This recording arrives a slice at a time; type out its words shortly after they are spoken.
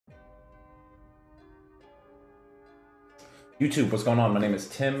YouTube, what's going on? My name is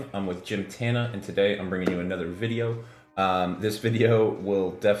Tim. I'm with Jim Tana, and today I'm bringing you another video. This video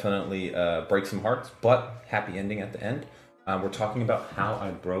will definitely break some hearts, but happy ending at the end. We're talking about how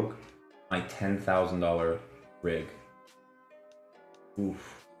I broke my $10,000 rig.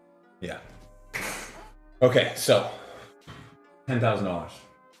 Oof. Yeah. Okay, so $10,000.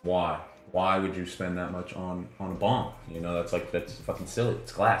 Why? Why would you spend that much on a bong? You know, that's fucking silly.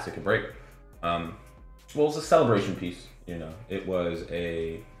 It's glass. It could break. Well, it's a celebration piece. You know, it was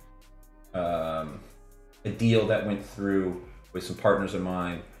a deal that went through with some partners of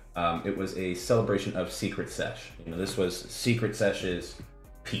mine. It was a celebration of Secret Sesh. You know, this was Secret Sesh's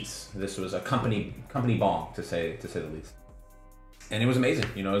piece. This was a company bong, to say the least. And it was amazing.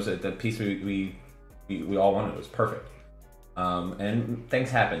 You know, it was the piece we all wanted. It was perfect. And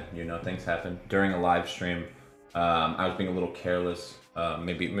things happened. You know, things happened during a live stream. I was being a little careless.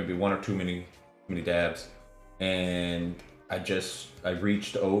 Maybe one or too many dabs. And I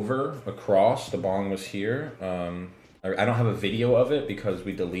reached over across, the bong was here. I don't have a video of it because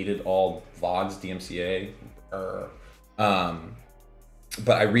we deleted all VODs, DMCA.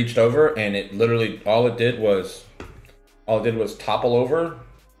 But I reached over and it literally, all it did was topple over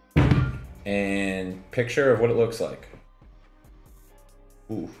and picture of what it looks like.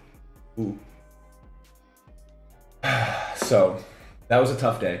 Ooh. So that was a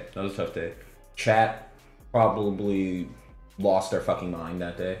tough day. Chat probably lost their fucking mind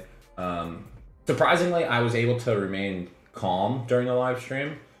that day. Surprisingly, I was able to remain calm during the live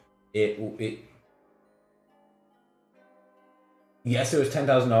stream. Yes, it was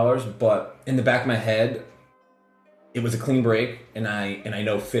 $10,000, but in the back of my head, it was a clean break, and I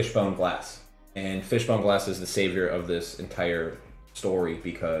know Fishbone Glass, and Fishbone Glass is the savior of this entire story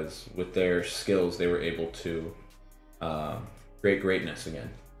because with their skills, they were able to create greatness again,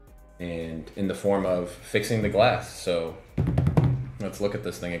 and in the form of fixing the glass. So let's look at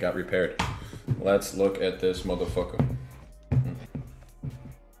this thing. It got repaired. Let's look at this motherfucker.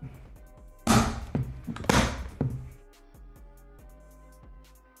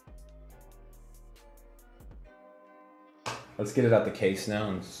 Let's get it out the case now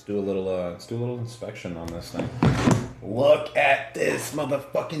and let's do a little inspection on this thing. Look at this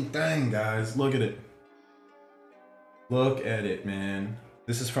motherfucking thing, guys. Look at it. Look at it, man.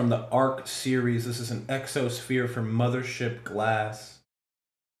 This is from the Arc series. This is an exosphere for Mothership Glass.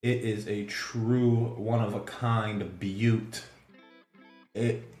 It is a true one-of-a-kind beaut.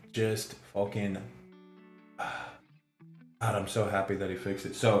 It just fucking... God, I'm so happy that he fixed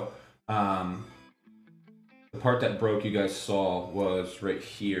it. So, the part that broke, you guys saw, was right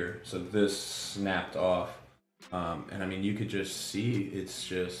here. So this snapped off. And I mean, you could just see, it's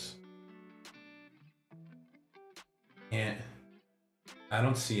just... And I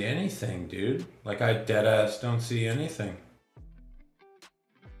don't see anything, dude. Like, I deadass don't see anything.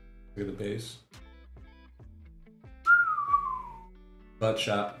 Look at the base. Butt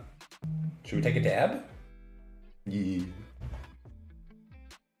shot. Should we take a dab? Yeah.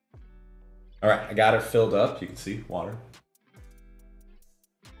 All right, I got it filled up. You can see water.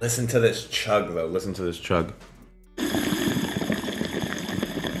 Listen to this chug, though. Listen to this chug.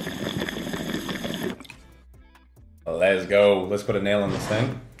 Let's go. Let's put a nail on this thing.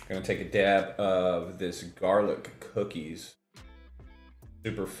 I'm gonna take a dab of this garlic cookies.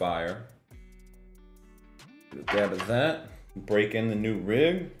 Super fire. Get a dab of that. Break in the new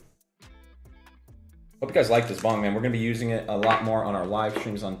rig. Hope you guys like this bong, man. We're gonna be using it a lot more on our live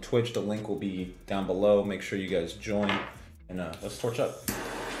streams on Twitch. The link will be down below. Make sure you guys join, and let's torch up.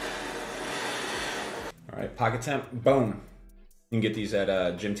 All right, pocket temp, boom. You can get these at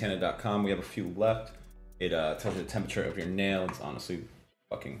jimtana.com. We have a few left. It tells you the temperature of your nail. It's honestly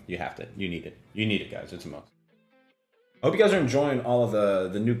fucking, you need it. You need it, guys. It's a must. I hope you guys are enjoying all of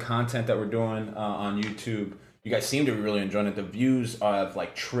the new content that we're doing on YouTube. You guys seem to be really enjoying it. The views have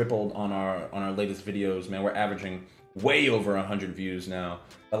like tripled on our latest videos, man. We're averaging way over 100 views now.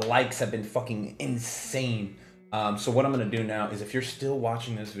 The likes have been fucking insane. So what I'm gonna do now is, if you're still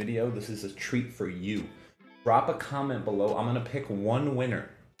watching this video, this is a treat for you. Drop a comment below. I'm gonna pick one winner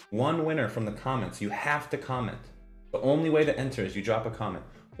from the comments. You have to comment. The only way to enter is you drop a comment.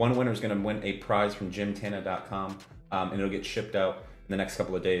 One winner is gonna win a prize from jimtana.com, and it'll get shipped out in the next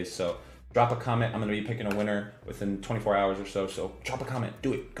couple of days. So drop a comment. I'm gonna be picking a winner within 24 hours or so. So drop a comment,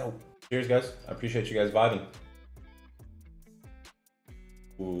 do it, go. Cheers, guys. I appreciate you guys vibing.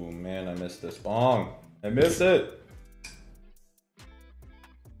 Ooh, man, I missed this bong. I missed it.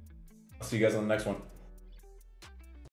 I'll see you guys on the next one.